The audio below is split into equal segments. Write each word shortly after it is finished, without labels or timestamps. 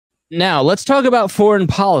Now, let's talk about foreign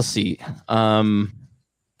policy.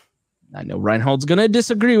 I know Rhinehold's going to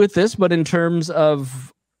disagree with this, but in terms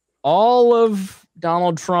of all of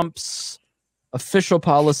Donald Trump's official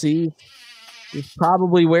policy, is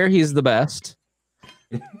probably where he's the best.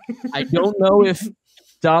 I don't know if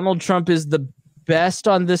Donald Trump is the best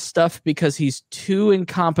on this stuff because he's too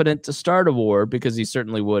incompetent to start a war, because he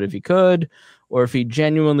certainly would if he could, or if he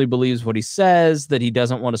genuinely believes what he says, that he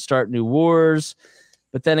doesn't want to start new wars.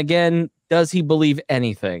 But then again, does he believe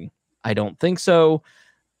anything? I don't think so.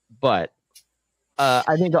 But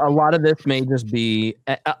I think a lot of this may just be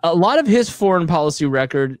a lot of his foreign policy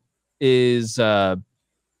record is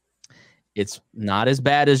it's not as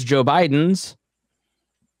bad as Joe Biden's,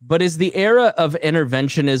 but is the era of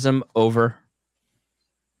interventionism over?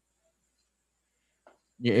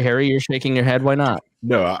 Harry, you're shaking your head. Why not?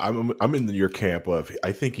 No, I'm in your camp of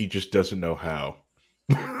I think he just doesn't know how.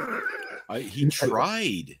 He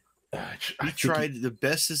tried. He tried the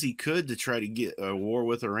best as he could to try to get a war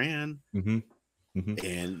with Iran,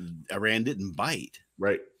 and Iran didn't bite.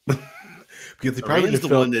 Right. Because Iran's the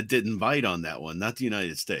one that didn't bite on that one, not the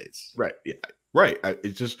United States. Right. Yeah. Right.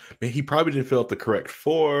 It's just he probably didn't fill out the correct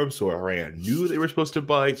form, so Iran knew they were supposed to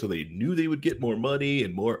bite, so they knew they would get more money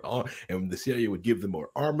and more, and the CIA would give them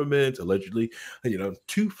more armament, allegedly,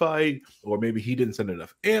 to fight. Or maybe he didn't send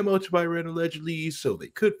enough ammo to Iran, allegedly, so they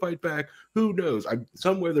could fight back. Who knows?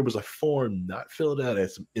 Somewhere there was a form not filled out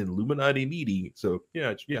as an Illuminati meeting. So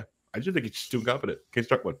yeah. I just think it's just too incompetent. Can't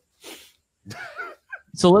start one.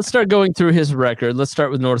 So let's start going through his record. Let's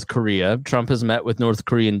start with North Korea. Trump has met with North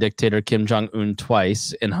Korean dictator Kim Jong-un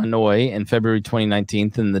twice, in Hanoi in February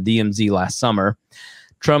 2019 and the DMZ last summer.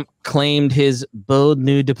 Trump claimed his bold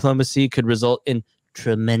new diplomacy could result in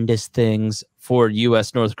tremendous things for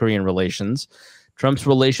U.S.-North Korean relations. Trump's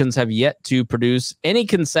relations have yet to produce any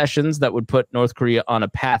concessions that would put North Korea on a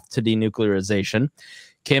path to denuclearization.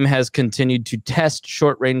 Kim has continued to test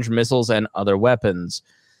short-range missiles and other weapons.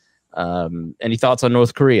 Any thoughts on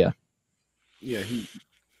North Korea? Yeah,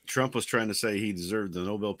 Trump was trying to say he deserved the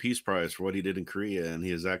Nobel Peace Prize for what he did in Korea, and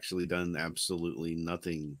he has actually done absolutely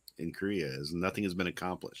nothing in Korea. Nothing has been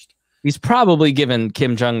accomplished. He's probably given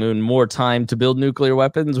Kim Jong-un more time to build nuclear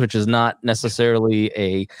weapons, which is not necessarily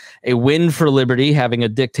a win for liberty, having a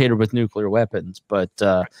dictator with nuclear weapons. But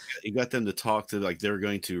he got them to talk to, like, they're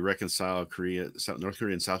going to reconcile North Korea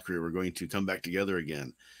and South Korea were going to come back together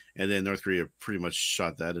again. And then North Korea pretty much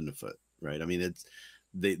shot that in the foot, right? I mean,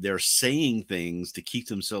 they're saying things to keep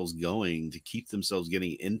themselves going, to keep themselves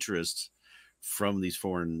getting interest from these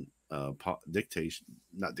foreign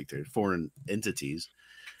foreign entities,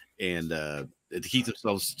 and to keep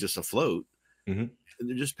themselves just afloat. And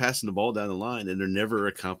they're just passing the ball down the line, and they're never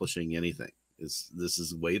accomplishing anything. This is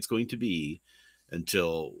the way it's going to be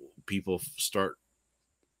until people start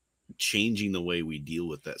changing the way we deal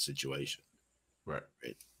with that situation. Right.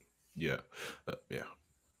 Yeah. Yeah.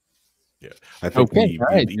 I think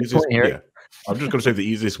the easiest, I'm just going to say the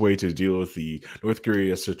easiest way to deal with the North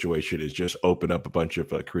Korea situation is just open up a bunch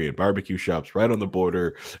of Korean barbecue shops right on the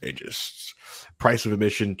border, and just price of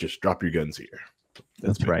admission, just drop your guns here.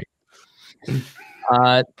 That's right.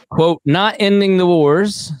 Quote, not ending the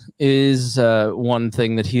wars is one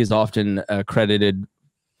thing that he is often credited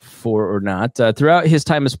for or not. Throughout his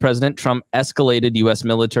time as president, Trump escalated U.S.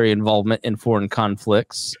 military involvement in foreign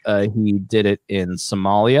conflicts. He did it in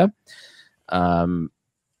Somalia.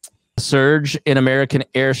 Surge in American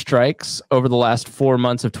airstrikes over the last 4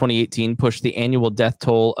 months of 2018 pushed the annual death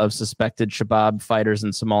toll of suspected Shabab fighters in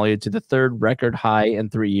Somalia to the third record high in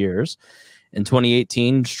 3 years. In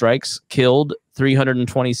 2018, strikes killed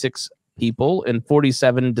 326 people in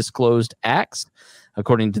 47 disclosed acts,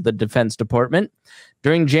 according to the Defense Department.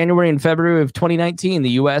 During January and February of 2019, the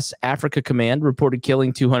U.S. Africa Command reported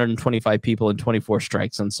killing 225 people in 24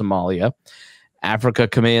 strikes in Somalia. Africa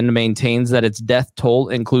Command maintains that its death toll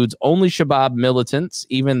includes only Shabab militants,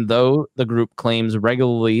 even though the group claims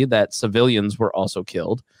regularly that civilians were also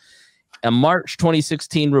killed. A March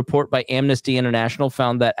 2016 report by Amnesty International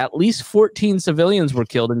found that at least 14 civilians were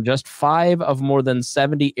killed in just 5 of more than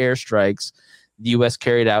 70 airstrikes the U.S.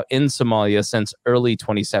 carried out in Somalia since early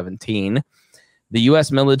 2017. The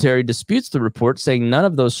U.S. military disputes the report, saying none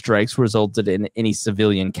of those strikes resulted in any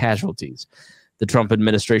civilian casualties. The Trump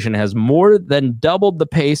administration has more than doubled the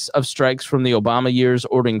pace of strikes from the Obama years,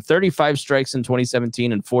 ordering 35 strikes in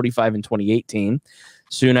 2017 and 45 in 2018.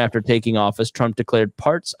 Soon after taking office, Trump declared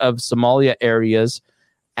parts of Somalia areas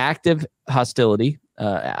active hostility,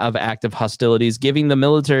 giving the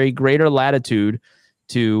military greater latitude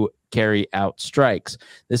to carry out strikes.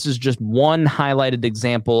 This is just one highlighted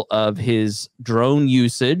example of his drone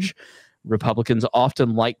usage, Republicans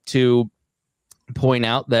often like to point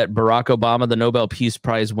out that Barack Obama, the Nobel Peace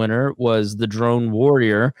Prize winner, was the drone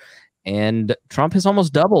warrior, and Trump has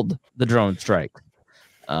almost doubled the drone strike.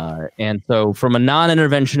 And so from a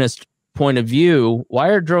non-interventionist point of view, why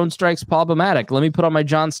are drone strikes problematic? Let me put on my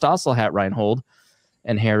John Stossel hat, Rhinehold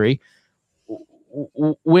and Harry.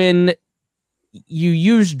 When you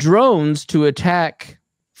use drones to attack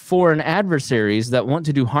foreign adversaries that want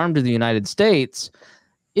to do harm to the United States,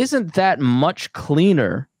 isn't that much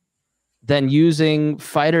cleaner than using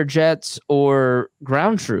fighter jets or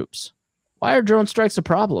ground troops? Why are drone strikes a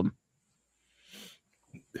problem?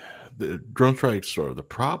 The drone strikes are the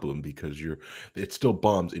problem because it still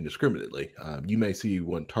bombs indiscriminately. You may see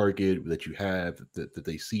one target that you have that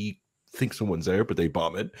they think someone's there, but they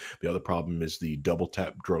bomb it. The other problem is the double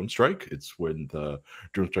tap drone strike. It's when the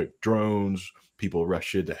drone strike drones, people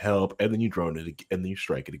rush in to help, and then you drone it, and then you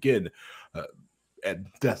strike it again. And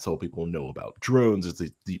that's all people know about drones.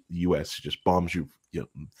 Is the U.S. just bombs you.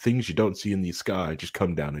 Things you don't see in the sky just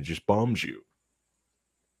come down and just bombs you.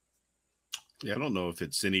 Yeah, I don't know if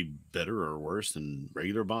it's any better or worse than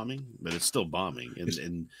regular bombing, but it's still bombing.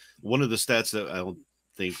 And one of the stats that I don't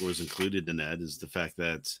think was included in that is the fact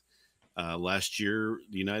that last year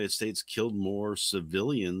the United States killed more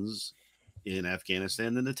civilians in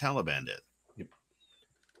Afghanistan than the Taliban did. Yep.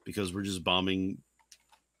 Because we're just bombing.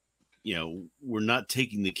 We're not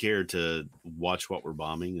taking the care to watch what we're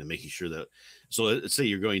bombing and making sure that. So let's say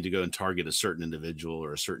you're going to go and target a certain individual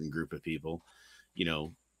or a certain group of people,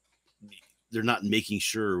 they're not making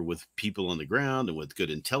sure with people on the ground and with good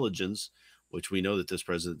intelligence, which we know that this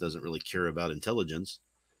president doesn't really care about intelligence,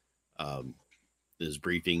 his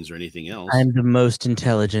briefings or anything else. I'm the most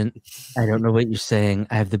intelligent. I don't know what you're saying.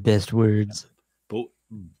 I have the best words.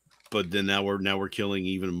 But then now we're killing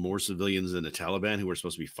even more civilians than the Taliban, who are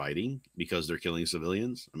supposed to be fighting because they're killing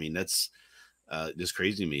civilians. I mean, that's just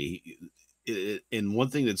crazy to me. And one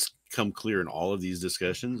thing that's come clear in all of these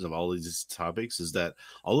discussions of all of these topics is that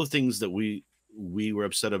all the things that we were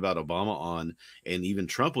upset about Obama on, and even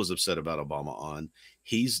Trump was upset about Obama on,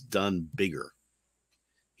 he's done bigger.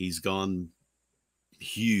 He's gone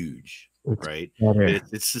huge, right?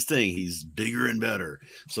 It's this thing. He's bigger and better.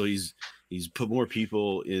 So he's put more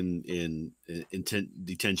people in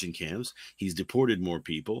detention camps. He's deported more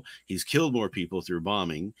people. He's killed more people through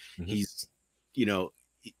bombing. Mm-hmm.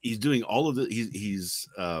 He's doing all of the. He's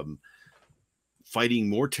fighting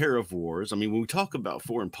more tariff wars. I mean, when we talk about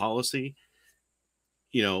foreign policy,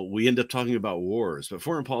 we end up talking about wars, but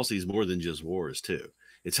foreign policy is more than just wars too.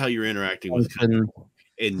 It's how you're interacting with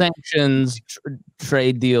and sanctions,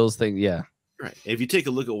 trade deals, things. Yeah, right. If you take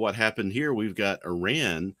a look at what happened here, we've got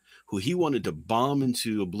Iran, who he wanted to bomb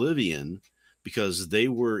into oblivion because they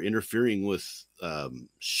were interfering with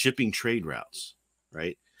shipping trade routes,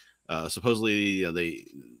 right? Supposedly,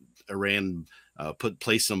 Iran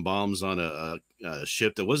placed some bombs on a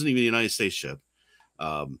ship that wasn't even a United States ship,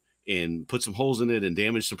 and put some holes in it and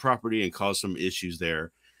damaged some property and caused some issues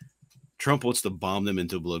there. Trump wants to bomb them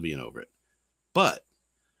into oblivion over it. But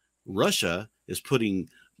Russia is putting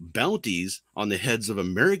bounties on the heads of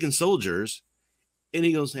American soldiers, and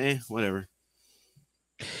he goes, whatever.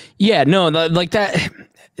 Yeah, no, like that.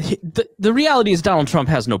 The reality is Donald Trump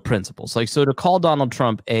has no principles. So to call Donald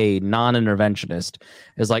Trump a non-interventionist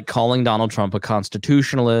is like calling Donald Trump a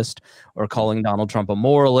constitutionalist, or calling Donald Trump a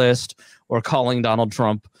moralist, or calling Donald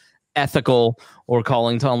Trump ethical, or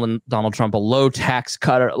calling Donald Trump a low tax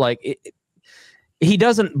cutter. He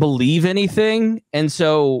doesn't believe anything. And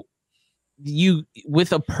so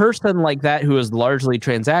with a person like that who is largely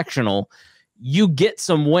transactional, you get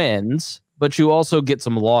some wins, but you also get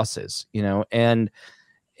some losses, and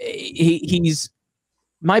he's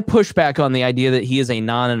my pushback on the idea that he is a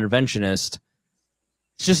non-interventionist.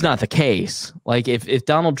 It's just not the case. Like if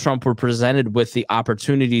Donald Trump were presented with the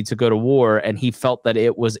opportunity to go to war and he felt that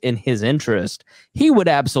it was in his interest, he would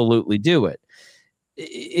absolutely do it.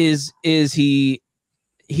 Is he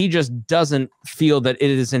just doesn't feel that it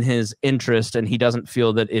is in his interest, and he doesn't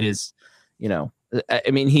feel that it is, I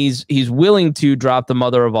mean, he's willing to drop the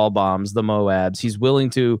mother of all bombs, the Moabs. He's willing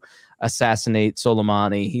to assassinate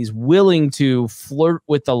Soleimani. He's willing to flirt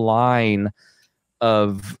with the line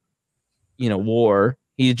of, war.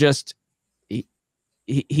 He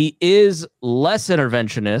is less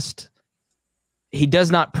interventionist. He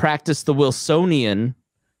does not practice the Wilsonian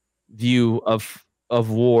view of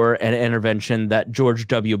war and intervention that George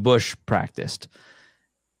W. Bush practiced.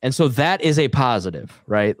 And so that is a positive,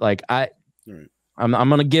 right? Like I'm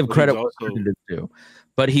going to give credit where credit is due,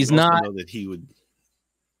 but he's not. That he would.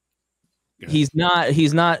 He's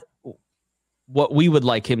not what we would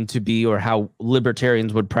like him to be, or how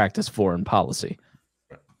libertarians would practice foreign policy.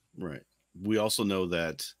 Right. We also know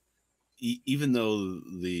that even though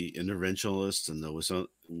the interventionists and the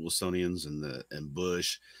Wilsonians and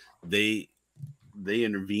Bush, they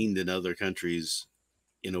intervened in other countries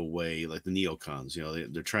in a way, like the neocons,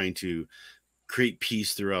 they're trying to create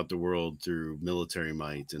peace throughout the world through military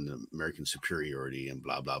might and American superiority and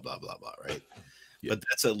blah, blah, blah, blah, blah. Right. Yeah. But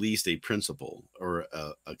that's at least a principle or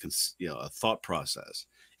a thought process.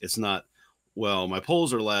 It's not, well, my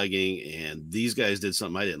polls are lagging and these guys did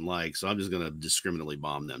something I didn't like, so I'm just going to discriminately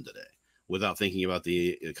bomb them today, without thinking about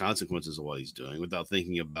the consequences of what he's doing, without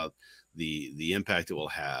thinking about the impact it will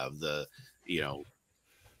have,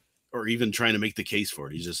 or even trying to make the case for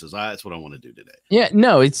it. He just says, that's what I want to do today. Yeah,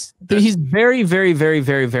 no, he's very, very, very,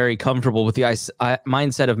 very, very comfortable with the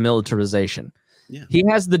mindset of militarization. Yeah. He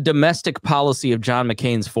has the domestic policy of John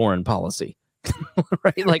McCain's foreign policy,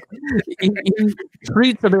 right? Like he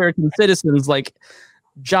treats American citizens like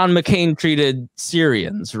John McCain treated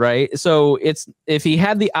Syrians, right? So if he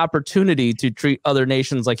had the opportunity to treat other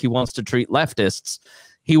nations like he wants to treat leftists,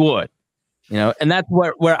 he would, and that's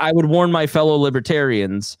where I would warn my fellow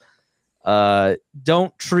libertarians,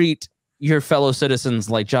 don't treat your fellow citizens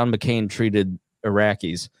like John McCain treated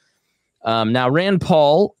Iraqis. Now, Rand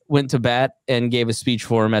Paul went to bat and gave a speech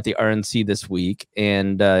for him at the RNC this week.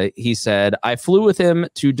 And he said, I flew with him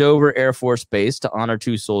to Dover Air Force Base to honor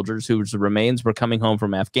 2 soldiers whose remains were coming home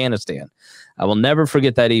from Afghanistan. I will never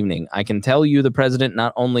forget that evening. I can tell you the president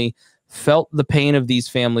not only felt the pain of these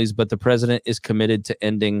families, but the president is committed to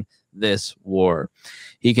ending this war.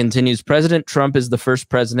 He continues, President Trump is the first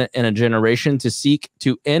president in a generation to seek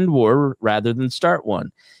to end war rather than start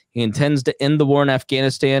one. He intends to end the war in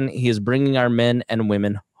Afghanistan. He is bringing our men and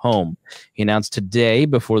women home. He announced today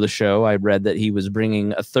before the show, I read that he was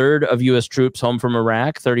bringing a third of U.S. troops home from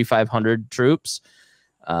Iraq, 3,500 troops.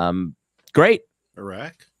 Great.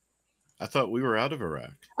 Iraq? I thought we were out of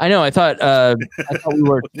Iraq. I know. I thought we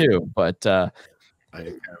were too, but I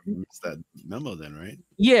missed that memo then, right?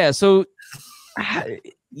 Yeah. So,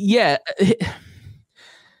 yeah, and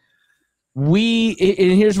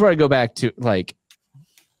here's where I go back to, like,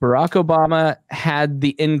 Barack Obama had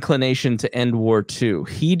the inclination to end war too.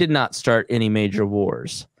 He did not start any major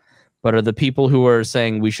wars, but are the people who are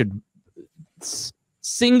saying we should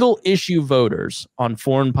single issue voters on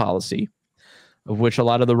foreign policy, of which a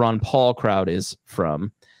lot of the Ron Paul crowd is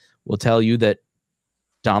from, will tell you that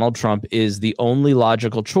Donald Trump is the only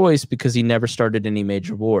logical choice because he never started any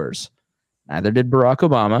major wars. Neither did Barack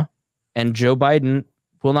Obama, and Joe Biden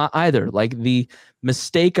will not either. Like, the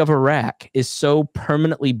mistake of Iraq is so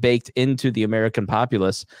permanently baked into the American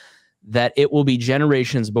populace that it will be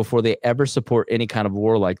generations before they ever support any kind of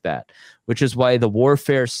war like that, which is why the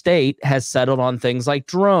warfare state has settled on things like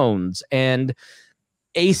drones and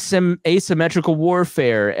asymmetrical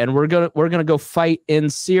warfare. And we're gonna go fight in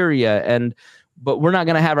Syria, but we're not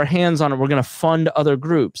gonna have our hands on it. We're gonna fund other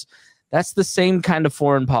groups. That's the same kind of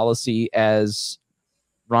foreign policy as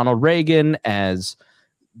Ronald Reagan, as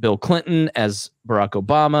Bill Clinton, as Barack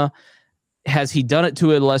Obama. Has he done it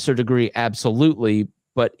to a lesser degree? Absolutely.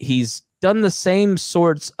 But he's done the same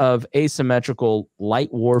sorts of asymmetrical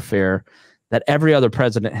light warfare that every other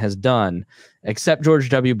president has done, except George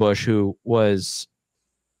W. Bush, who was,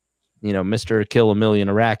 Mr. Kill a Million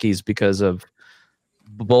Iraqis because of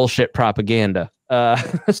bullshit propaganda.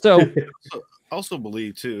 So I also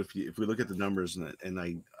believe too, if we look at the numbers, and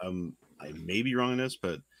I may be wrong on this,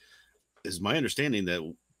 but is my understanding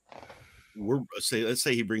that let's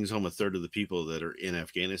say he brings home a third of the people that are in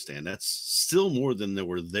Afghanistan. That's still more than there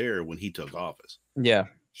were there when he took office. Yeah.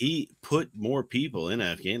 He put more people in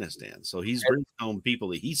Afghanistan. So he's bringing home people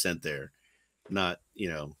that he sent there. Not,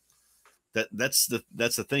 that's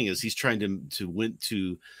the thing, is he's trying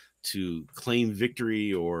to claim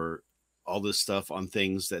victory or all this stuff on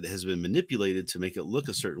things that has been manipulated to make it look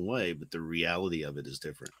a certain way, but the reality of it is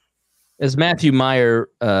different. As Matthew Meyer,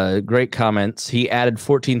 great comments, he added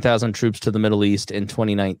 14,000 troops to the Middle East in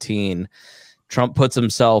 2019. Trump puts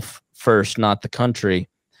himself first, not the country,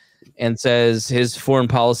 and says his foreign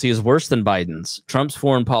policy is worse than Biden's. Trump's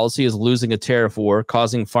foreign policy is losing a tariff war,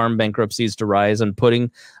 causing farm bankruptcies to rise, and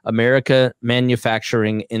putting America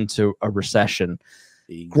manufacturing into a recession.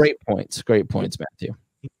 Great points, Matthew.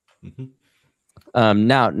 Mm-hmm.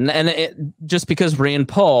 Just because Rand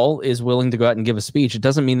Paul is willing to go out and give a speech, it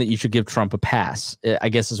doesn't mean that you should give Trump a pass, I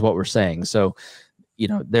guess is what we're saying. So,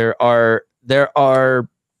 there are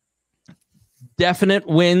definite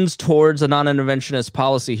wins towards a non-interventionist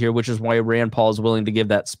policy here, which is why Rand Paul is willing to give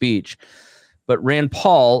that speech. But Rand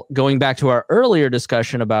Paul, going back to our earlier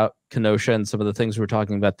discussion about Kenosha and some of the things we're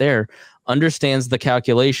talking about there, understands the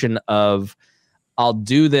calculation of, I'll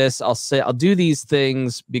do this, I'll do these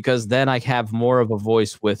things because then I have more of a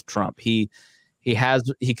voice with Trump. He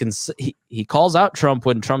calls out Trump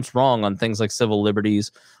when Trump's wrong on things like civil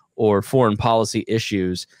liberties or foreign policy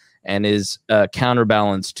issues, and is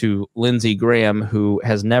counterbalance to Lindsey Graham, who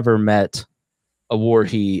has never met a war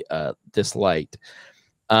he disliked.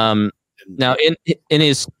 Now, in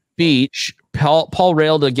his speech, Paul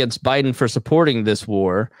railed against Biden for supporting this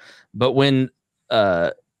war, but when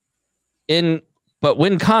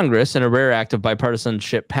Congress, in a rare act of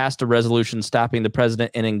bipartisanship, passed a resolution stopping the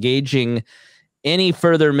president in engaging any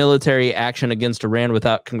further military action against Iran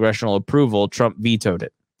without congressional approval, Trump vetoed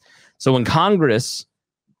it. So when Congress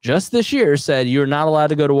just this year said you're not allowed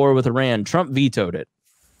to go to war with Iran, Trump vetoed it,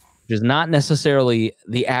 which is not necessarily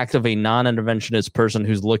the act of a non-interventionist person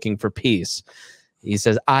who's looking for peace. He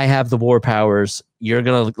says, I have the war powers. You're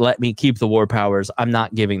going to let me keep the war powers. I'm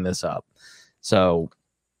not giving this up. So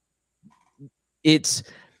it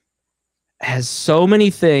has so many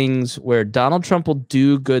things where Donald Trump will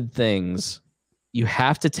do good things. You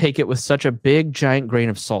have to take it with such a big, giant grain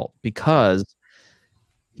of salt because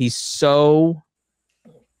he's so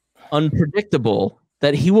unpredictable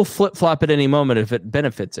that he will flip-flop at any moment if it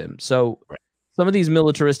benefits him. So some of these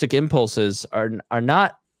militaristic impulses are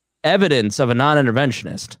not evidence of a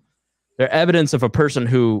non-interventionist. They're evidence of a person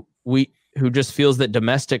who just feels that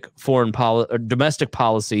domestic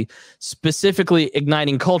policy, specifically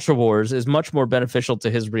igniting culture wars, is much more beneficial to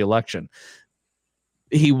his reelection.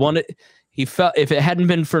 He felt if it hadn't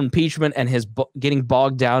been for impeachment and his getting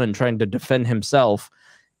bogged down and trying to defend himself,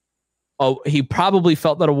 he probably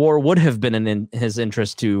felt that a war would have been in his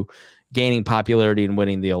interest to gaining popularity and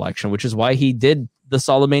winning the election, which is why he did the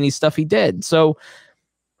Soleimani stuff he did. So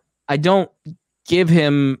I don't give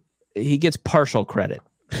him, he gets partial credit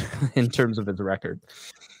in terms of his record.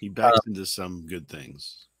 He backs into some good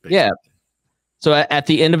things. Basically. Yeah. So at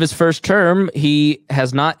the end of his first term, he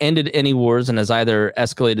has not ended any wars and has either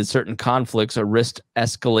escalated certain conflicts or risked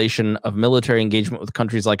escalation of military engagement with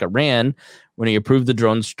countries like Iran when he approved the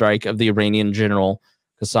drone strike of the Iranian general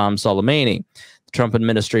Qasem Soleimani. The Trump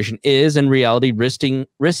administration is, in reality, resisting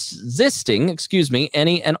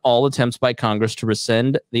any and all attempts by Congress to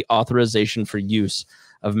rescind the authorization for use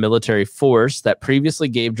of military force that previously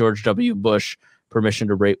gave George W. Bush permission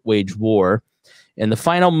to wage war. In the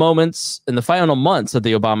final months of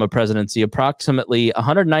the Obama presidency, approximately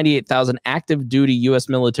 198,000 active duty U.S.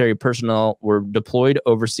 military personnel were deployed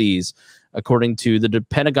overseas, according to the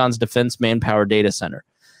Pentagon's Defense Manpower Data Center.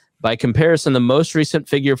 By comparison, the most recent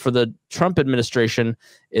figure for the Trump administration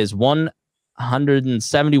is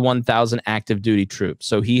 171,000 active duty troops.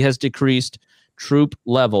 So he has decreased troop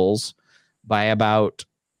levels by about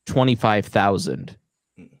 25,000.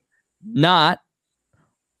 Not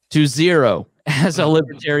to zero, as a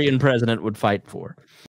libertarian president would fight for.